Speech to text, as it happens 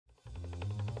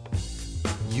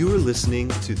You are listening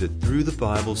to the Through the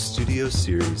Bible studio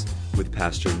series with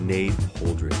Pastor Nate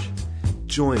Holdridge.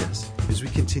 Join us as we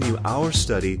continue our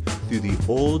study through the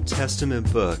Old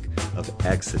Testament book of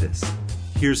Exodus.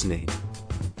 Here's Nate.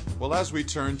 Well, as we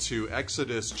turn to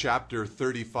Exodus chapter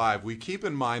 35, we keep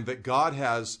in mind that God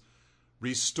has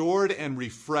restored and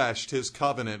refreshed his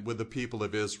covenant with the people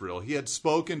of Israel. He had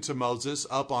spoken to Moses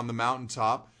up on the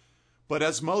mountaintop, but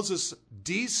as Moses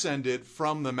descended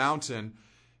from the mountain,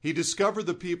 he discovered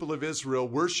the people of Israel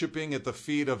worshiping at the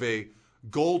feet of a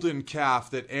golden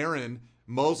calf that Aaron,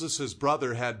 Moses'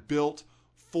 brother, had built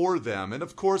for them. And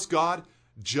of course, God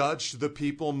judged the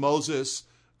people. Moses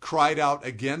cried out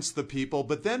against the people,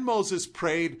 but then Moses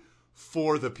prayed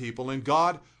for the people, and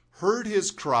God heard his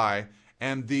cry,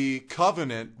 and the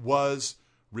covenant was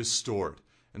restored.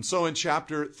 And so in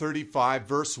chapter 35,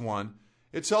 verse 1,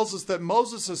 it tells us that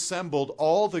Moses assembled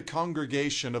all the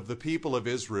congregation of the people of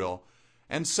Israel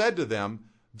and said to them,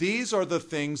 "These are the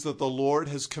things that the Lord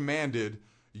has commanded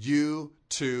you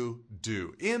to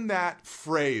do." In that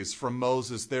phrase from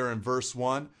Moses there in verse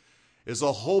 1 is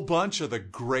a whole bunch of the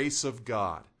grace of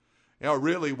God.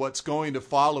 Really what's going to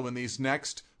follow in these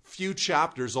next few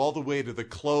chapters all the way to the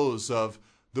close of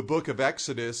the book of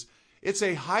Exodus, it's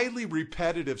a highly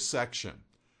repetitive section.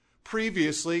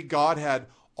 Previously, God had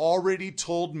already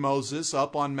told Moses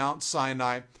up on Mount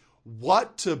Sinai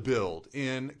what to build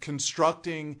in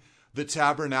constructing the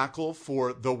tabernacle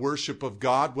for the worship of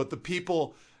God, what the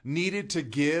people needed to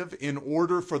give in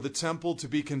order for the temple to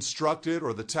be constructed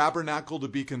or the tabernacle to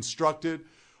be constructed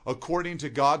according to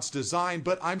God's design.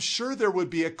 But I'm sure there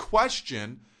would be a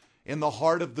question in the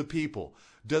heart of the people.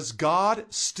 Does God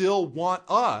still want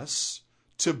us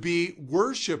to be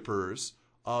worshipers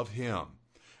of him?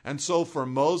 And so for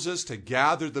Moses to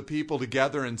gather the people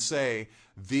together and say,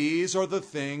 "These are the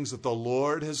things that the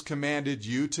Lord has commanded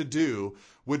you to do,"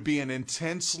 would be an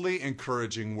intensely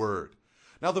encouraging word.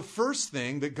 Now, the first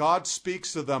thing that God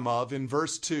speaks to them of in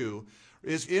verse 2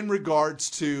 is in regards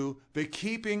to the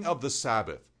keeping of the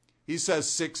Sabbath. He says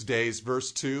 6 days,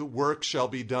 verse 2, work shall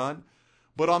be done,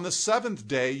 but on the seventh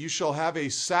day you shall have a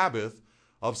Sabbath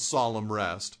of solemn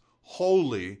rest,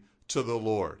 holy to the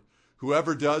Lord.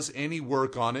 Whoever does any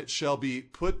work on it shall be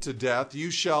put to death. You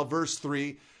shall, verse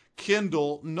 3,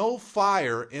 kindle no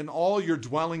fire in all your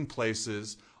dwelling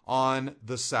places on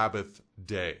the Sabbath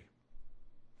day.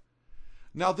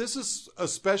 Now, this is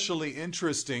especially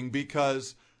interesting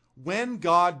because when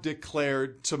God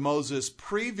declared to Moses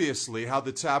previously how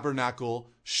the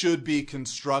tabernacle should be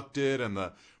constructed and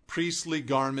the priestly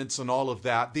garments and all of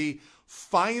that, the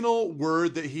final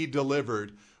word that he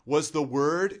delivered was the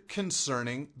word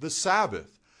concerning the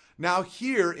Sabbath. Now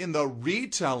here in the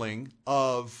retelling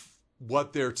of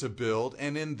what they're to build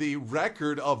and in the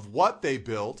record of what they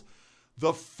built,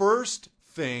 the first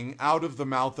thing out of the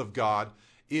mouth of God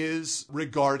is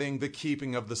regarding the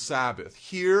keeping of the Sabbath.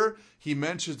 Here he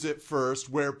mentions it first,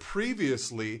 where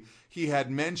previously he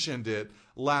had mentioned it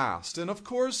last. And of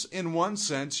course, in one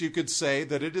sense, you could say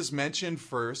that it is mentioned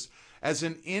first as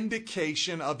an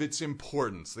indication of its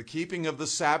importance. The keeping of the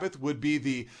Sabbath would be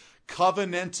the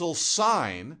covenantal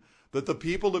sign that the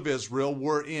people of Israel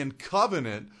were in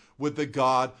covenant with the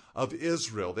God of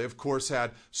Israel. They, of course,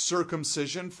 had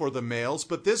circumcision for the males,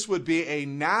 but this would be a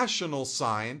national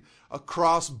sign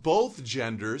across both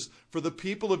genders for the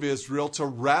people of Israel to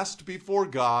rest before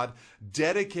God,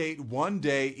 dedicate one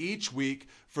day each week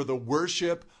for the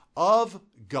worship of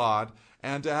God,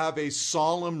 and to have a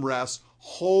solemn rest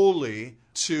holy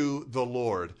to the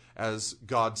Lord, as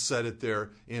God said it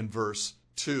there in verse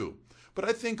 2. But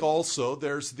I think also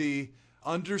there's the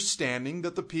understanding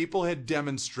that the people had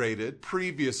demonstrated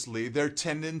previously their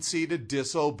tendency to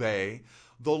disobey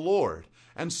the Lord.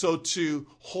 And so to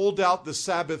hold out the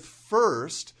Sabbath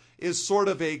first is sort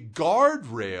of a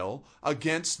guardrail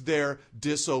against their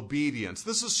disobedience.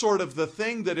 This is sort of the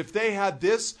thing that if they had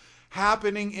this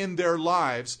happening in their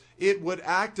lives, it would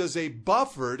act as a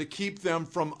buffer to keep them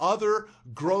from other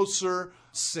grosser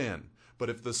sin. But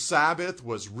if the Sabbath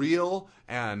was real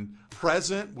and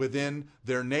present within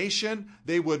their nation,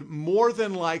 they would more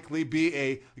than likely be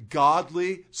a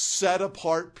godly,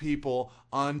 set-apart people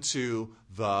unto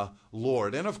the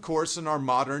Lord. And of course, in our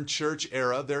modern church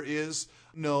era, there is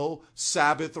no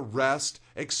Sabbath rest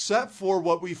except for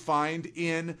what we find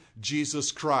in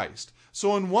Jesus Christ.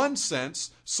 So in one sense,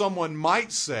 someone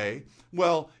might say,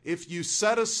 well, if you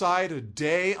set aside a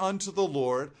day unto the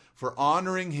Lord for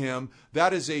honoring him,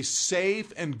 that is a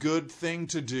safe and good thing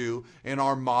to do in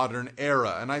our modern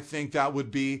era. And I think that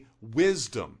would be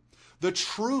wisdom. The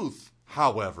truth,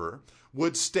 however,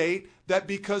 would state that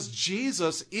because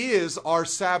Jesus is our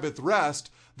Sabbath rest,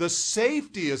 the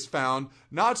safety is found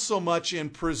not so much in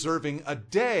preserving a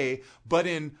day, but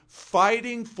in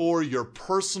fighting for your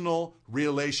personal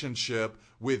relationship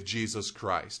with Jesus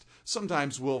Christ.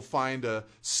 Sometimes we'll find a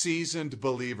seasoned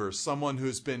believer, someone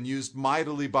who's been used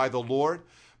mightily by the Lord,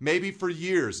 maybe for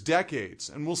years, decades,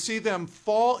 and we'll see them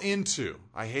fall into,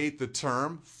 I hate the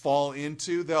term, fall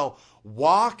into, they'll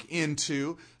walk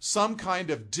into some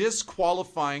kind of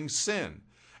disqualifying sin.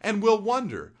 And we'll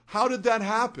wonder, how did that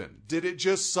happen? Did it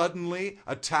just suddenly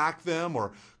attack them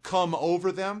or come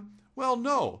over them? Well,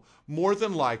 no. More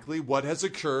than likely, what has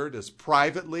occurred is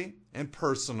privately and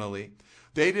personally,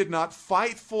 they did not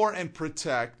fight for and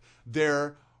protect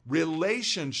their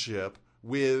relationship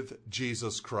with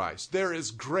Jesus Christ. There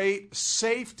is great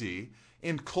safety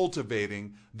in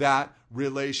cultivating that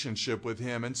relationship with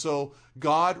Him. And so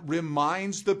God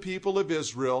reminds the people of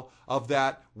Israel of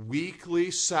that weekly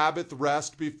Sabbath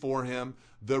rest before Him,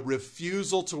 the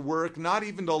refusal to work, not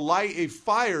even to light a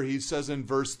fire, he says in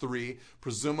verse 3,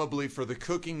 presumably for the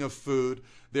cooking of food.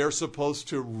 They're supposed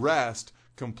to rest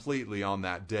completely on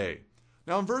that day.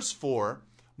 Now in verse 4,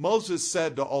 Moses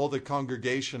said to all the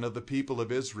congregation of the people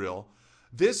of Israel,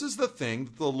 "This is the thing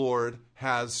that the Lord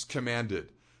has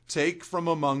commanded. Take from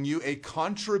among you a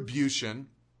contribution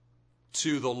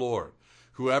to the Lord.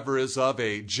 Whoever is of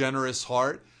a generous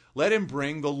heart, let him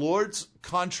bring the Lord's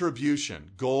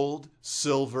contribution, gold,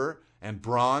 silver, and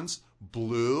bronze,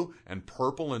 blue and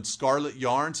purple and scarlet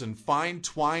yarns, and fine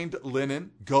twined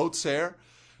linen, goat's hair,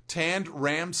 tanned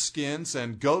ram skins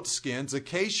and goat skins,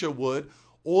 acacia wood,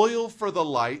 oil for the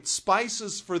light,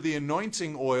 spices for the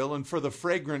anointing oil and for the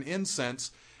fragrant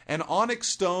incense, and onyx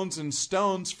stones and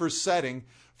stones for setting,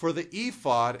 for the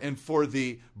ephod and for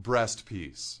the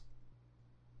breastpiece."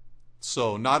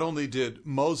 So not only did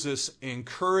Moses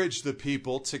encourage the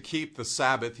people to keep the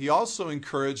Sabbath, he also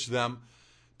encouraged them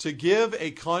to give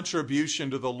a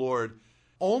contribution to the Lord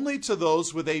only to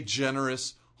those with a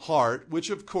generous heart,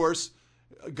 which of course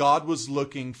God was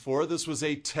looking for. This was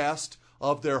a test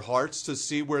of their hearts to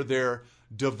see where their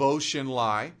devotion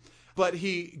lie. But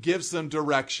he gives them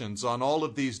directions on all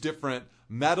of these different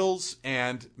metals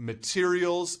and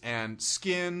materials and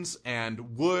skins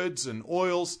and woods and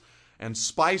oils and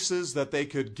spices that they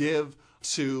could give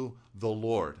to the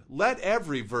Lord. "Let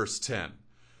every," verse 10,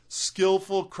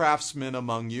 "skillful craftsman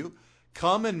among you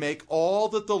come and make all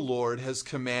that the Lord has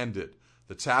commanded: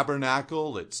 the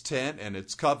tabernacle, its tent and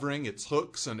its covering, its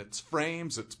hooks and its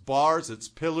frames, its bars, its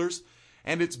pillars,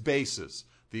 and its bases,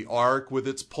 the ark with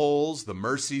its poles, the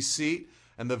mercy seat,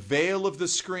 and the veil of the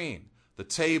screen, the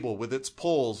table with its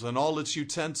poles and all its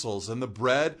utensils, and the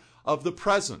bread of the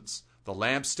presence, the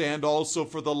lampstand also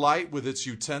for the light with its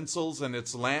utensils and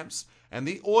its lamps, and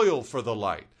the oil for the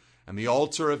light, and the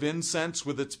altar of incense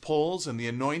with its poles, and the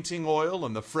anointing oil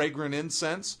and the fragrant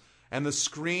incense, and the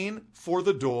screen for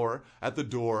the door at the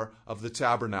door of the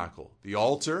tabernacle, the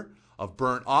altar of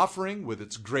burnt offering with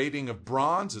its grating of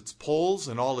bronze, its poles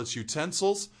and all its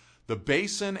utensils, the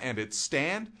basin and its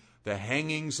stand, the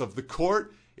hangings of the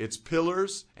court, its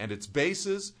pillars and its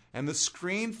bases, and the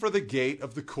screen for the gate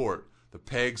of the court, the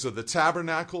pegs of the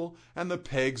tabernacle and the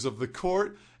pegs of the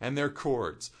court and their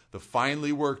cords, the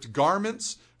finely worked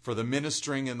garments for the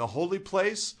ministering in the holy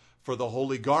place, for the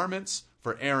holy garments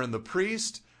for Aaron the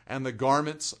priest, and the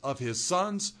garments of his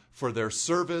sons for their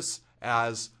service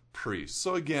as priests."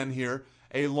 So again here,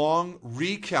 a long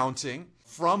recounting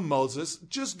from Moses,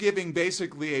 just giving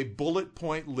basically a bullet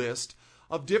point list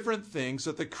of different things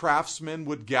that the craftsmen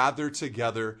would gather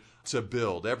together to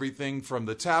build. Everything from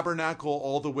the tabernacle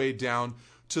all the way down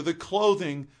to the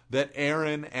clothing that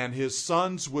Aaron and his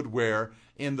sons would wear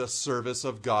in the service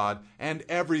of God, and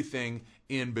everything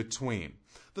in between.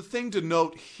 The thing to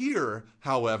note here,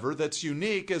 however, that's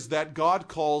unique is that God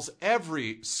calls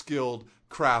every skilled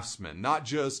craftsman, not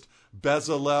just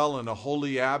Bezalel and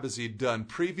Aholiab as he'd done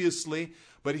previously,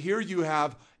 but here you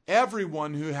have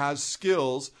everyone who has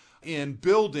skills in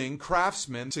building,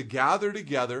 craftsmen, to gather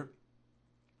together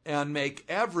and make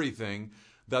everything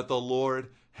that the Lord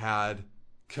had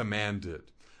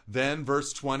commanded. Then,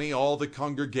 verse 20, all the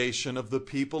congregation of the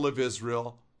people of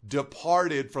Israel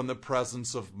departed from the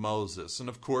presence of Moses. And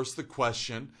of course, the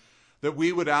question that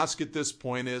we would ask at this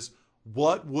point is,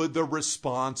 what would the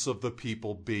response of the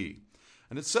people be?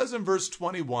 And it says in verse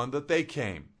 21 that they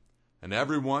came, and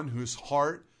everyone whose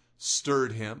heart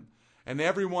stirred him, and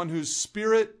everyone whose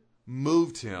spirit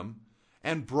moved him,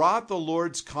 and brought the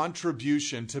Lord's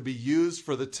contribution to be used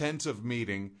for the tent of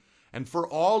meeting, and for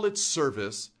all its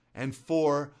service, and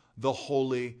for the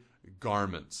holy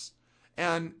garments.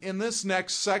 And in this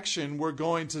next section, we're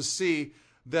going to see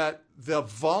that the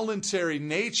voluntary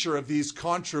nature of these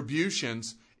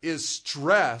contributions is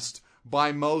stressed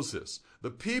by Moses.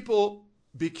 The people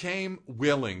became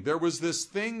willing. There was this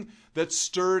thing that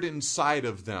stirred inside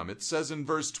of them. It says in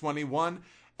verse 21,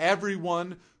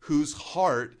 everyone whose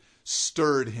heart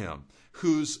stirred him,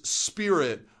 whose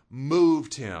spirit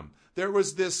moved him. There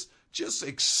was this just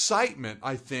excitement,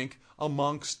 I think,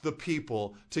 amongst the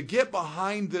people to get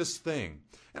behind this thing.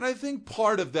 And I think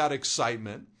part of that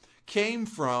excitement came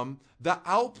from the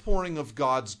outpouring of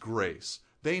God's grace.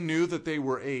 They knew that they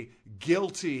were a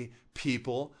guilty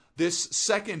people. This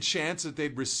second chance that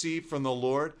they'd received from the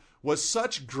Lord was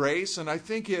such grace, and I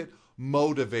think it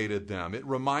motivated them. It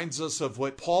reminds us of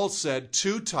what Paul said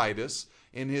to Titus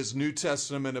in his New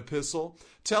Testament epistle,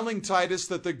 telling Titus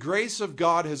that the grace of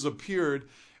God has appeared,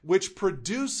 which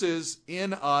produces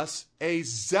in us a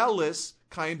zealous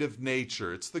kind of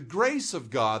nature. It's the grace of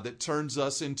God that turns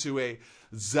us into a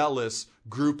zealous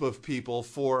group of people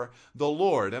for the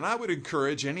Lord. And I would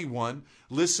encourage anyone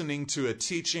listening to a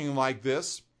teaching like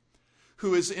this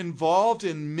who is involved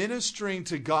in ministering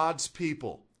to God's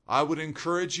people, I would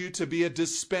encourage you to be a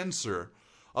dispenser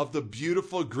of the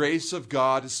beautiful grace of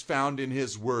God as found in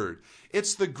His Word.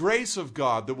 It's the grace of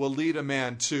God that will lead a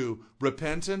man to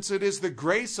repentance. It is the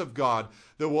grace of God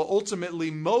that will ultimately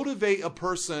motivate a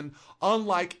person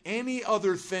unlike any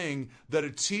other thing that a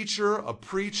teacher, a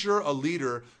preacher, a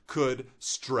leader could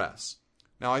stress.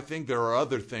 Now, I think there are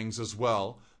other things as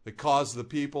well that cause the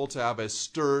people to have a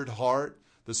stirred heart,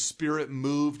 the Spirit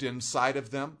moved inside of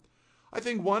them. I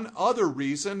think one other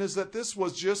reason is that this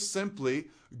was just simply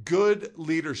good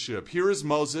leadership. Here is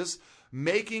Moses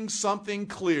making something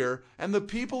clear, and the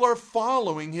people are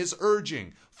following his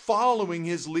urging, following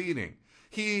his leading.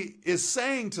 He is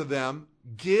saying to them,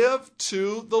 give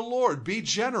to the Lord, be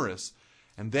generous.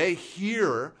 And they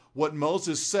hear what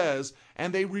Moses says,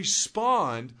 and they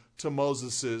respond to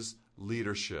Moses'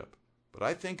 leadership. But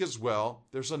I think as well,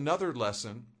 there's another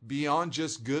lesson beyond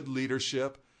just good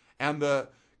leadership and the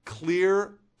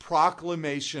clear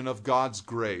proclamation of God's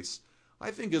grace. I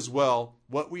think as well,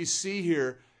 what we see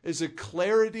here is a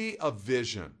clarity of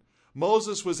vision.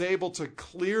 Moses was able to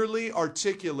clearly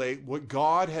articulate what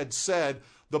God had said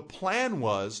the plan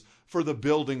was for the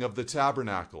building of the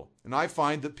tabernacle. And I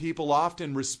find that people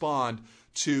often respond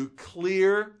to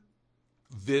clear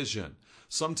vision.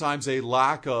 Sometimes a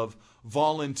lack of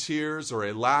volunteers or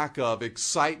a lack of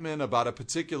excitement about a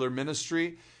particular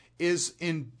ministry is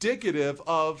indicative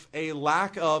of a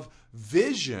lack of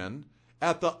vision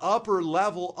at the upper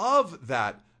level of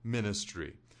that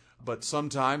ministry. But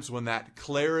sometimes when that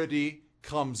clarity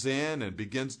comes in and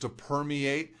begins to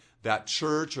permeate that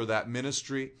church or that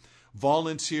ministry,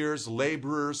 volunteers,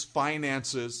 laborers,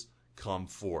 finances come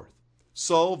forth.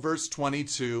 So, verse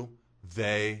 22,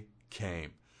 they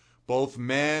came. Both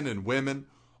men and women,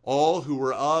 all who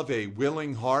were of a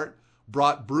willing heart,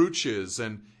 brought brooches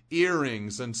and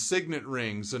earrings and signet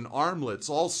rings and armlets,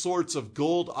 all sorts of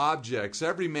gold objects,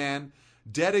 every man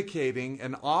dedicating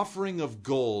an offering of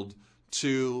gold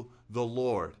to the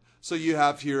Lord. So you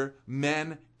have here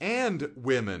men and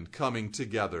women coming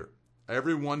together,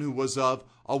 everyone who was of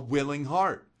a willing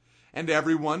heart. And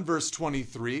everyone, verse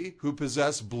 23, who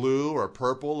possessed blue or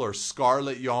purple or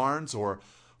scarlet yarns or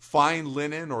fine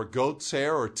linen or goat's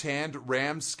hair or tanned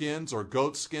ram skins or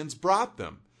goat skins brought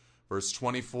them. Verse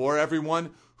 24,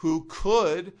 everyone who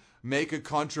could make a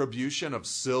contribution of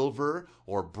silver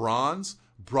or bronze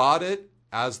brought it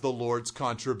as the Lord's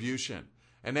contribution.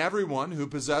 And everyone who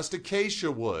possessed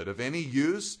acacia wood of any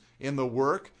use in the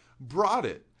work brought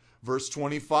it. Verse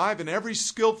 25, and every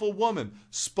skillful woman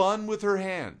spun with her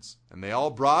hands. And they all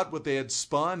brought what they had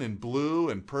spun in blue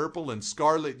and purple and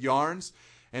scarlet yarns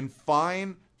and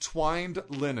fine twined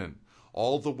linen.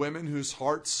 All the women whose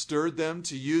hearts stirred them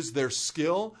to use their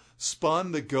skill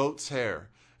spun the goat's hair.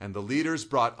 And the leaders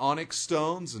brought onyx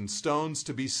stones and stones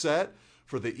to be set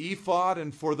for the ephod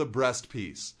and for the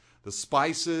breastpiece, the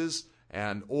spices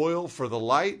and oil for the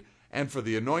light, and for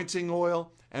the anointing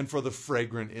oil, and for the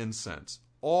fragrant incense.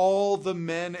 All the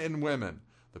men and women,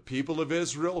 the people of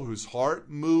Israel whose heart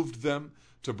moved them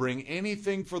to bring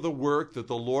anything for the work that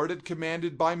the Lord had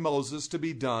commanded by Moses to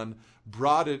be done,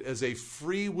 brought it as a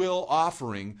free will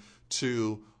offering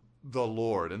to the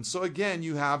Lord. And so again,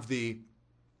 you have the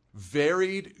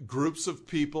varied groups of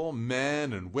people,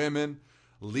 men and women,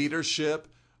 leadership,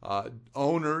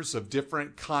 owners of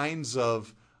different kinds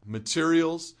of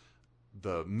materials,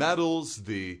 the metals,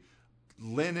 the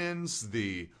linens,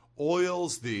 the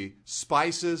oils, the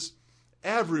spices,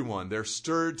 everyone, they're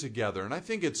stirred together. And I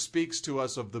think it speaks to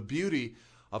us of the beauty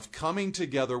of coming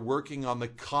together, working on the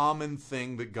common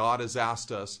thing that God has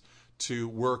asked us to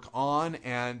work on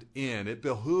and in. It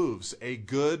behooves a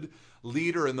good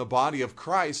leader in the body of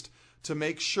Christ to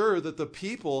make sure that the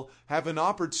people have an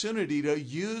opportunity to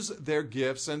use their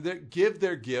gifts and give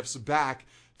their gifts back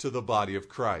to the body of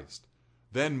Christ.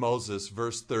 Then Moses,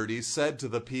 verse 30, said to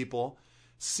the people,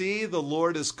 "See, the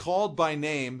Lord is called by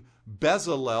name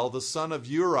Bezalel, the son of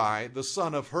Uri, the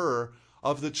son of Hur,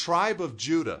 of the tribe of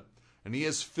Judah, and he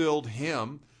has filled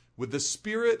him with the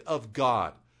Spirit of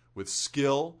God, with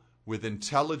skill, with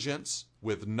intelligence,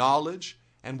 with knowledge,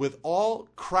 and with all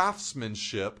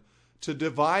craftsmanship, to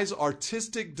devise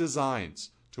artistic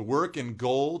designs, to work in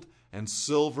gold and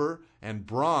silver and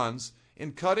bronze,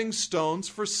 in cutting stones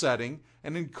for setting,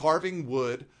 and in carving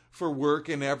wood for work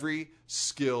in every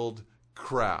skilled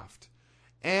craft."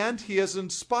 And he has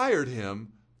inspired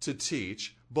him to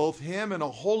teach, both him and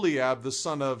Aholiab the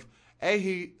son of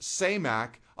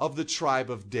Ahisamach of the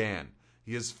tribe of Dan.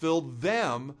 He has filled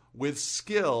them with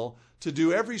skill to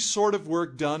do every sort of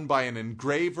work done by an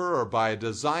engraver or by a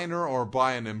designer or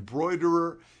by an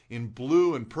embroiderer in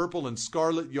blue and purple and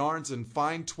scarlet yarns and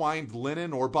fine twined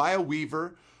linen, or by a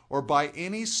weaver, or by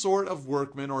any sort of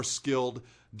workman or skilled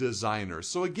designer.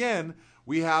 So again,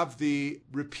 we have the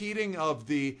repeating of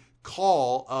the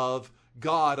call of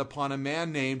God upon a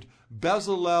man named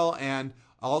Bezalel and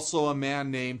also a man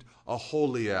named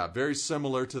Aholiab, very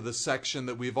similar to the section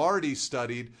that we've already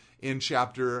studied in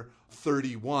chapter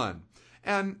 31.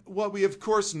 And what we of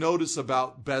course notice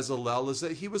about Bezalel is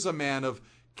that he was a man of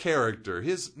character.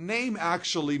 His name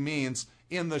actually means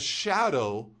in the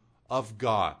shadow of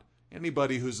God.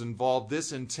 Anybody who's involved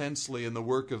this intensely in the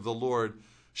work of the Lord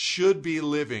should be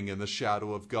living in the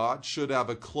shadow of God, should have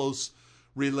a close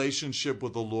relationship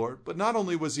with the Lord. But not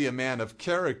only was he a man of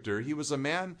character, he was a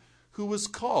man who was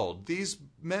called. These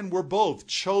men were both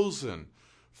chosen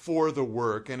for the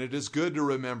work, and it is good to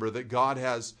remember that God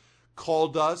has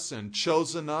called us and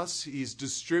chosen us. He's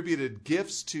distributed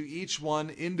gifts to each one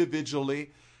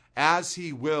individually as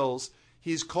he wills.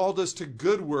 He's called us to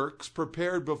good works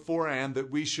prepared beforehand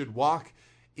that we should walk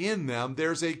in them.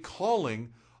 There's a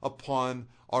calling upon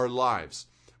our lives.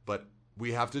 But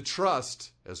we have to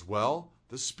trust as well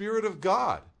the Spirit of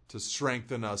God to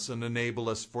strengthen us and enable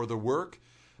us for the work.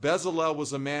 Bezalel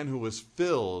was a man who was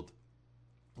filled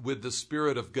with the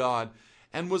Spirit of God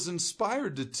and was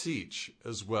inspired to teach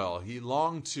as well. He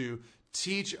longed to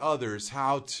teach others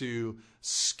how to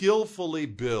skillfully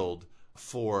build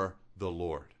for the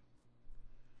Lord.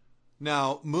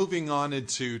 Now, moving on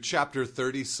into chapter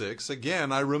 36,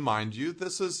 again, I remind you,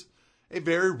 this is a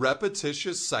very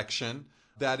repetitious section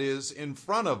that is in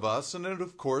front of us, and it,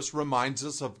 of course, reminds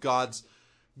us of God's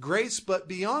grace, but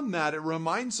beyond that, it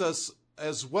reminds us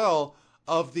as well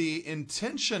of the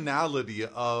intentionality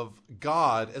of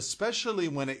God, especially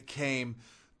when it came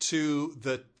to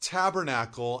the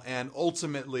tabernacle and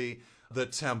ultimately the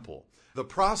temple. The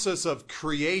process of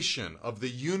creation of the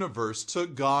universe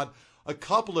took God a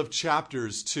couple of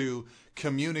chapters to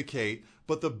communicate,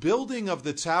 but the building of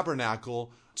the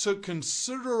tabernacle took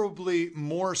considerably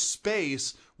more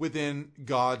space within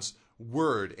God's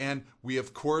word. And we,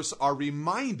 of course, are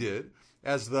reminded,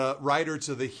 as the writer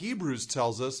to the Hebrews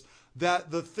tells us,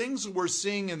 that the things we're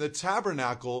seeing in the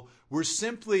tabernacle were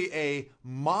simply a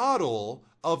model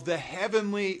of the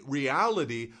heavenly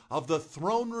reality of the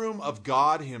throne room of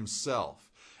God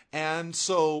himself. And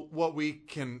so what we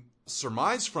can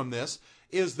surmise from this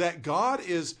is that God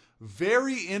is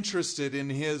very interested in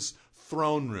his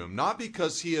throne room, not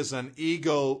because he is an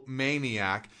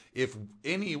egomaniac. If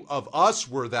any of us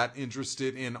were that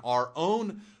interested in our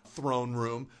own throne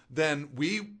room, then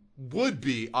we would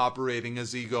be operating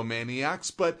as egomaniacs,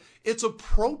 but it's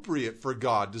appropriate for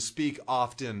God to speak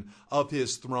often of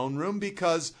his throne room,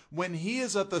 because when he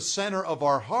is at the center of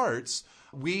our hearts,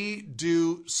 we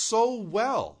do so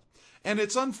well. And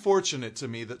it's unfortunate to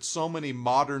me that so many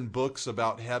modern books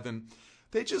about heaven,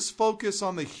 they just focus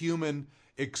on the human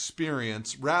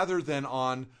experience rather than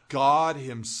on God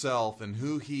himself and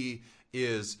who he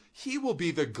is. He will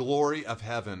be the glory of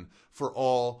heaven for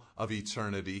all of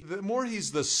eternity. The more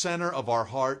he's the center of our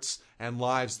hearts and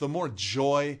lives, the more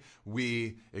joy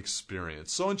we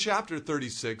experience. So in chapter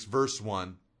 36, verse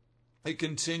 1, it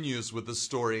continues with the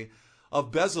story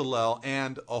of Bezalel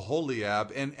and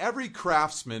Aholiab, and every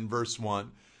craftsman, verse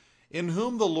 1, in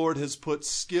whom the Lord has put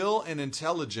skill and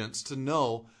intelligence to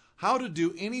know how to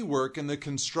do any work in the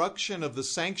construction of the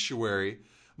sanctuary.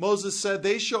 Moses said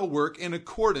they shall work in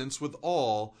accordance with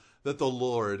all that the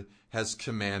Lord has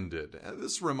commanded. And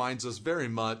this reminds us very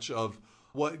much of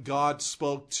what God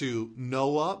spoke to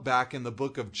Noah back in the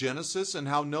book of Genesis, and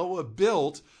how Noah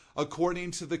built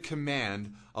according to the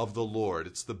command of the Lord.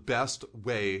 It's the best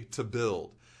way to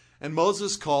build. And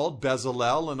Moses called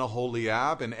Bezalel and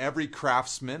Aholiab and every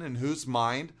craftsman in whose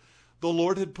mind the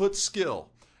Lord had put skill,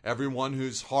 everyone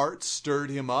whose heart stirred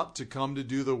him up to come to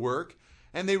do the work.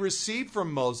 And they received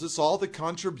from Moses all the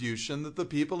contribution that the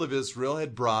people of Israel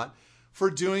had brought for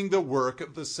doing the work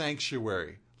of the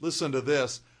sanctuary. Listen to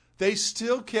this. They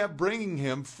still kept bringing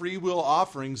him free will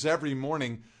offerings every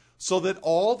morning, so that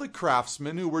all the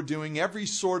craftsmen who were doing every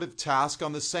sort of task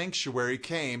on the sanctuary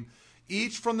came,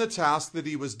 each from the task that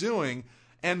he was doing,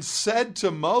 and said to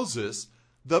Moses,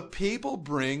 "The people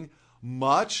bring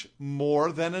much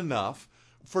more than enough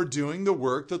for doing the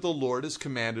work that the Lord has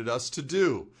commanded us to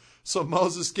do." So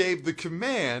Moses gave the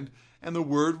command, and the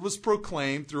word was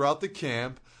proclaimed throughout the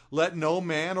camp, "Let no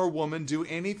man or woman do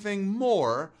anything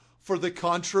more for the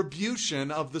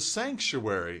contribution of the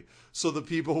sanctuary." So the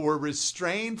people were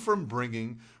restrained from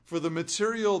bringing, for the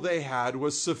material they had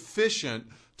was sufficient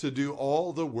to do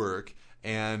all the work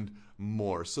and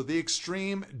more. So the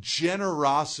extreme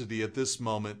generosity at this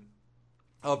moment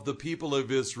of the people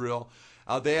of Israel,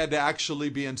 they had to actually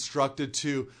be instructed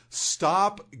to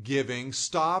stop giving,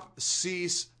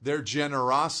 cease their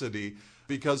generosity,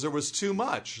 because there was too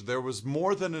much. There was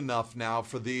more than enough now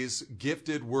for these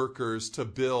gifted workers to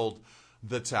build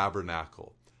the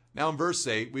tabernacle. Now in verse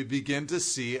 8, we begin to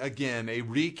see again a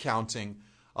recounting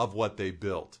of what they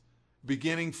built,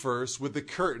 beginning first with the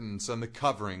curtains and the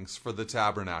coverings for the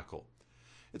tabernacle.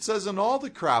 It says, "And all the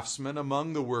craftsmen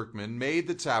among the workmen made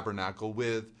the tabernacle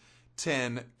with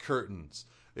 10 curtains.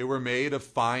 They were made of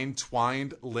fine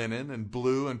twined linen and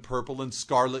blue and purple and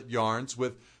scarlet yarns,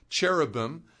 with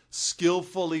cherubim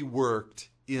skillfully worked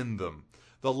in them.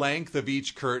 The length of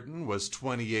each curtain was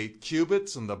 28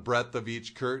 cubits, and the breadth of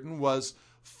each curtain was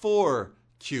 4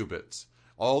 cubits.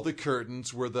 All the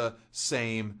curtains were the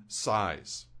same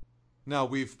size." Now,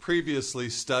 we've previously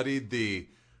studied the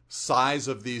size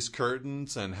of these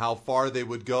curtains and how far they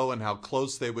would go and how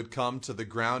close they would come to the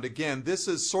ground. Again, this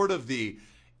is sort of the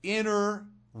inner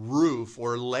roof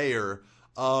or layer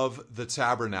of the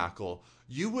tabernacle.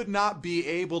 You would not be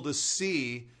able to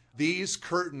see these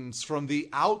curtains from the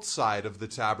outside of the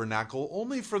tabernacle,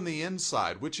 only from the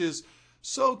inside, which is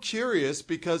so curious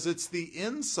because it's the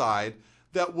inside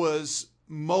that was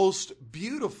most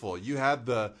beautiful. You had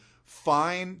the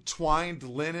fine twined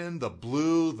linen, the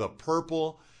blue, the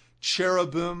purple.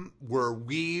 Cherubim were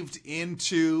weaved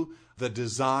into the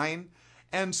design.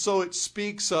 And so it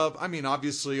speaks of,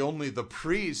 obviously only the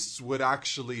priests would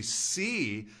actually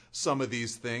see some of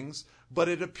these things, but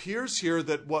it appears here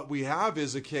that what we have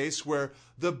is a case where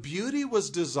the beauty was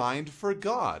designed for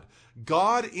God.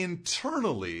 God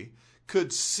internally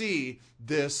could see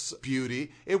this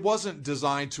beauty. It wasn't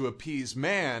designed to appease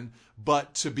man,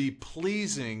 but to be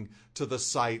pleasing to the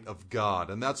sight of God.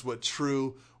 And that's what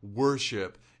true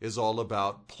worship is all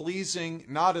about. Pleasing,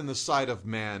 not in the sight of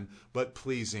man, but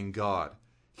pleasing God.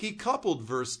 He coupled,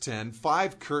 verse 10,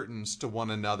 5 curtains to one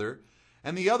another,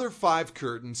 and the other 5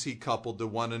 curtains he coupled to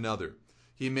one another.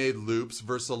 He made loops,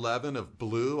 verse 11, of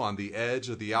blue on the edge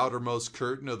of the outermost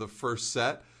curtain of the first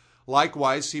set.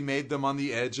 Likewise, he made them on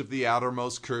the edge of the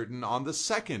outermost curtain on the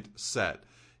second set.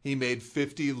 He made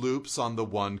 50 loops on the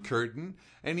one curtain,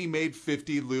 and he made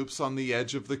 50 loops on the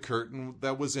edge of the curtain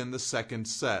that was in the second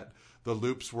set. The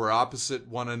loops were opposite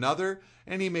one another,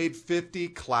 and he made 50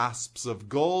 clasps of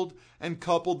gold, and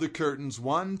coupled the curtains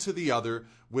one to the other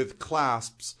with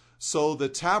clasps, so the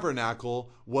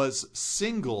tabernacle was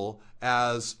single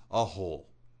as a whole.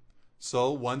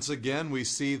 So once again, we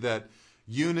see that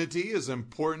unity is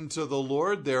important to the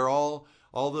Lord. All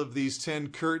of these 10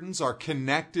 curtains are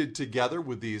connected together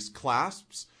with these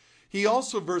clasps. He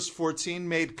also, verse 14,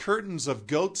 made curtains of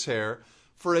goat's hair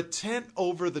for a tent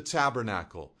over the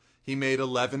tabernacle. He made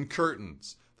 11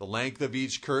 curtains. The length of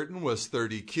each curtain was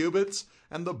 30 cubits,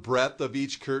 and the breadth of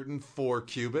each curtain 4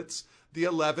 cubits. The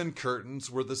 11 curtains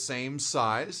were the same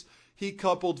size. He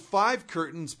coupled 5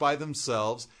 curtains by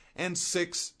themselves and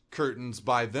 6 curtains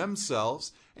by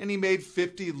themselves, and he made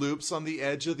 50 loops on the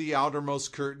edge of the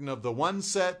outermost curtain of the one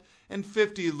set and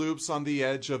 50 loops on the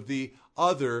edge of the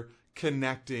other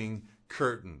connecting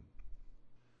curtain.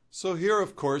 So here,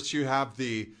 of course, you have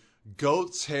the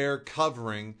goat's hair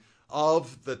covering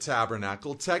of the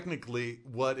tabernacle. Technically,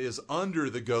 what is under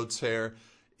the goat's hair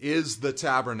is the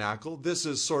tabernacle. This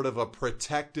is sort of a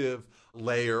protective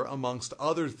layer amongst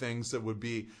other things that would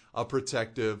be a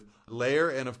protective layer,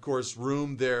 and of course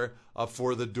room there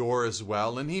for the door as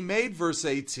well. And he made, verse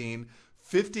 18,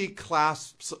 50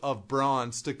 clasps of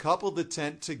bronze to couple the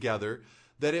tent together,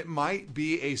 that it might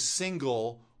be a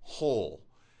single whole.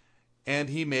 And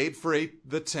he made for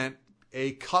the tent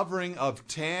a covering of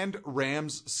tanned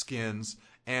ram's skins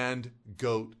and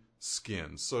goat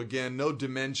skins. So again, no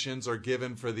dimensions are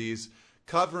given for these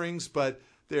coverings, but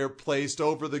they're placed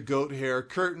over the goat hair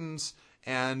curtains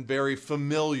and very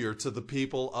familiar to the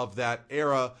people of that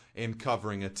era in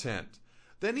covering a tent.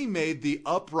 Then he made the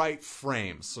upright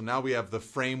frames. So now we have the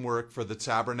framework for the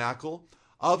tabernacle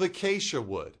of acacia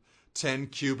wood. 10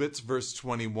 cubits, verse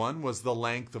 21, was the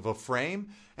length of a frame,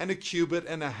 and 1.5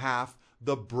 cubits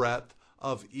the breadth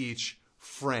of each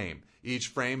frame. Each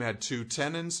frame had 2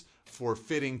 tenons for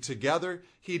fitting together.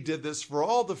 He did this for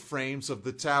all the frames of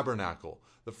the tabernacle.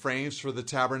 The frames for the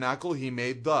tabernacle he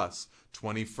made thus: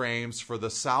 20 frames for the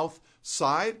south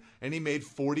side, and he made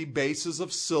 40 bases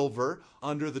of silver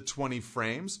under the 20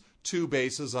 frames, 2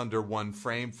 bases under one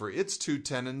frame for its 2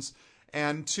 tenons,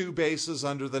 and 2 bases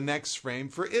under the next frame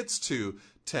for its 2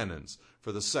 tenons.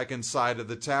 For the second side of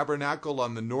the tabernacle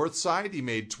on the north side, he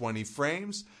made 20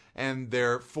 frames, and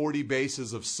their 40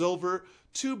 bases of silver,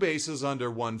 2 bases under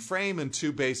one frame and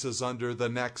 2 bases under the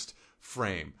next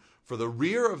frame. For the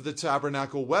rear of the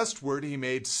tabernacle westward, he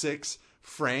made 6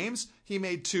 frames. He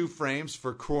made 2 frames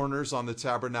for corners on the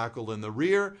tabernacle in the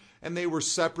rear, and they were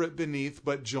separate beneath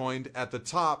but joined at the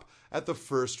top at the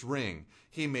first ring.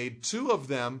 He made 2 of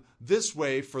them this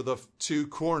way for the 2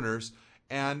 corners,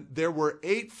 and there were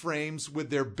 8 frames with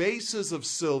their bases of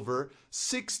silver,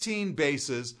 16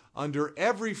 bases under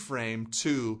every frame,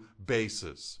 2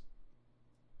 bases.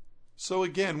 So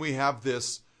again, we have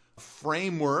this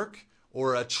framework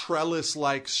or a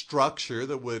trellis-like structure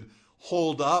that would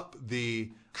hold up the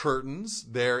curtains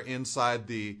there inside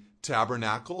the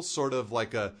tabernacle, sort of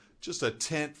like just a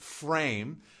tent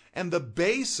frame. And the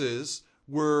bases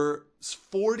were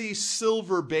 40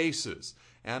 silver bases.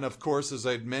 And of course, as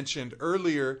I'd mentioned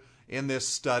earlier in this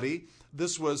study,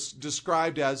 this was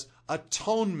described as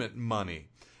atonement money.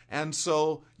 And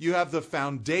so you have the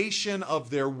foundation of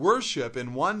their worship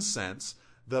in one sense.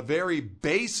 The very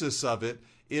basis of it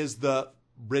is the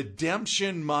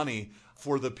redemption money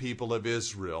for the people of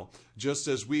Israel, just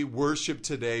as we worship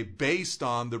today based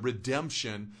on the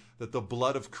redemption that the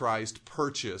blood of Christ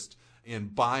purchased in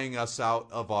buying us out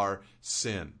of our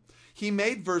sin. He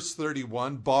made, verse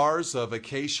 31, bars of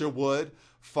acacia wood,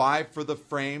 5 for the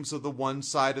frames of the one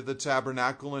side of the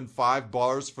tabernacle, and 5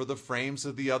 bars for the frames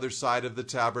of the other side of the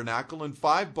tabernacle, and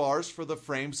 5 bars for the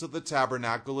frames of the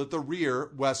tabernacle at the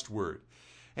rear westward.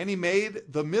 And he made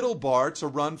the middle bar to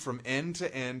run from end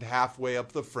to end halfway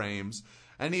up the frames,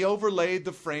 and he overlaid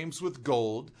the frames with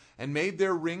gold, and made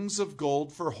their rings of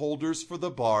gold for holders for the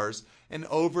bars, and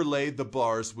overlaid the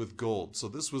bars with gold. So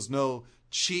this was no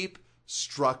cheap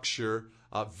structure,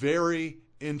 very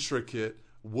intricate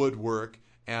woodwork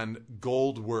and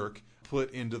gold work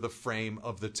put into the frame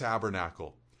of the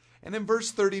tabernacle. And in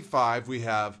verse 35 we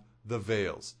have the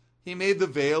veils. He made the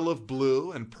veil of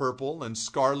blue and purple and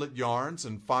scarlet yarns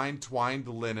and fine twined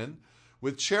linen.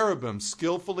 With cherubim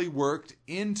skillfully worked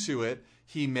into it,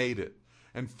 he made it.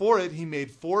 And for it he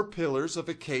made 4 pillars of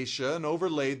acacia and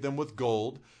overlaid them with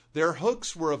gold. Their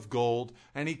hooks were of gold,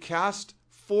 and he cast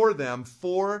for them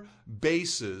 4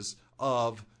 bases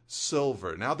of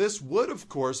silver. Now this would, of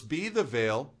course, be the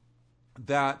veil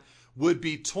that would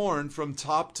be torn from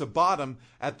top to bottom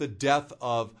at the death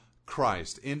of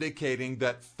Christ, indicating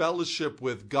that fellowship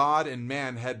with God and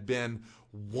man had been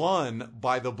won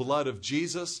by the blood of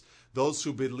Jesus. Those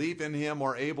who believe in him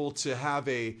are able to have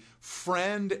a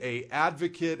friend, an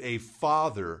advocate, a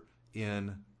father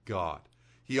in God.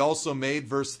 He also made,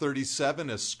 verse 37,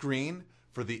 a screen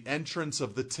for the entrance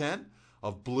of the tent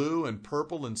of blue and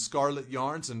purple and scarlet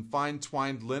yarns and fine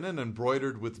twined linen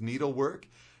embroidered with needlework,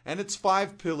 and its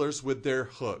 5 pillars with their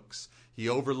hooks. He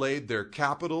overlaid their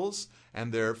capitals,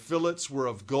 and their fillets were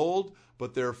of gold,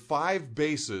 but their 5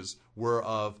 bases were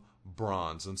of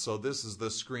bronze. And so this is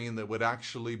the screen that would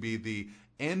actually be the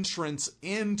entrance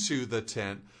into the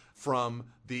tent from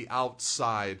the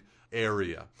outside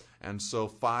area. And so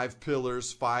 5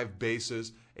 pillars, 5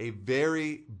 bases, a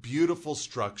very beautiful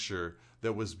structure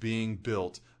that was being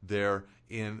built there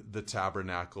in the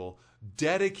tabernacle,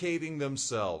 dedicating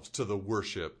themselves to the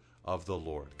worship of the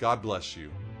Lord. God bless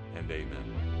you, and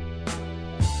amen.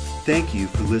 Thank you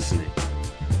for listening.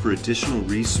 For additional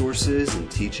resources and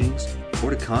teachings,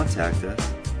 or to contact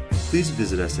us, please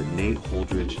visit us at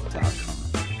nateholdridge.com.